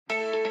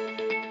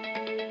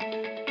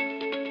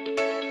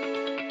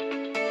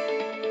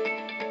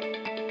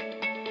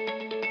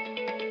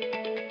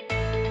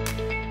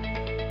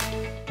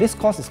This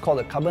course is called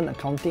the Carbon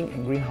Accounting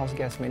and Greenhouse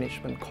Gas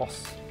Management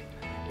course.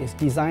 It's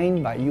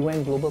designed by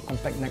UN Global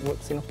Compact Network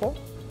Singapore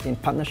in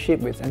partnership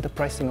with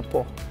Enterprise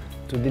Singapore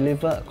to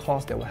deliver a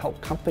course that will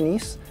help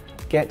companies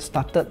get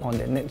started on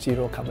their net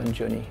zero carbon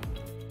journey.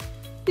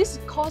 This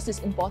course is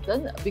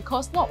important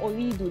because not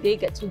only do they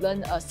get to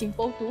learn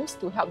simple tools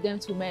to help them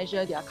to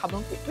measure their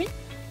carbon footprint,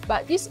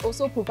 but this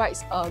also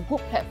provides a good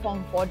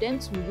platform for them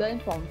to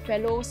learn from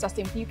fellow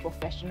sustainability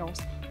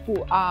professionals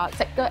who are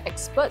sector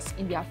experts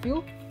in their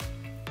field.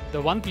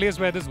 The one place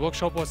where this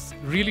workshop was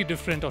really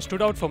different or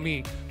stood out for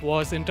me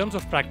was in terms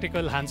of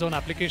practical hands-on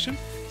application.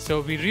 So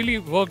we really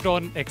worked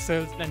on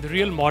Excel and the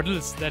real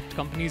models that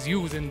companies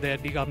use in their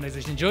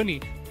decarbonization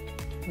journey.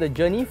 The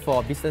journey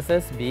for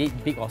businesses, be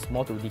it big or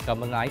small, to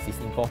decarbonize is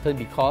important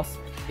because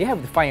they have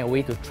to find a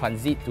way to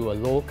transit to a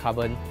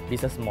low-carbon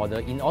business model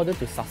in order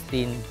to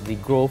sustain the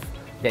growth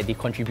that they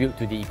contribute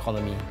to the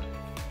economy.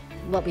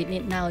 What we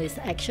need now is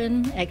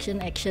action, action,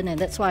 action, and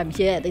that's why I'm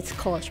here at this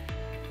course.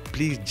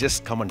 Please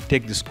just come and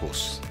take this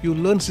course. You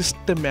learn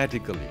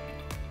systematically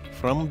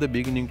from the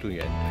beginning to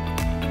the end.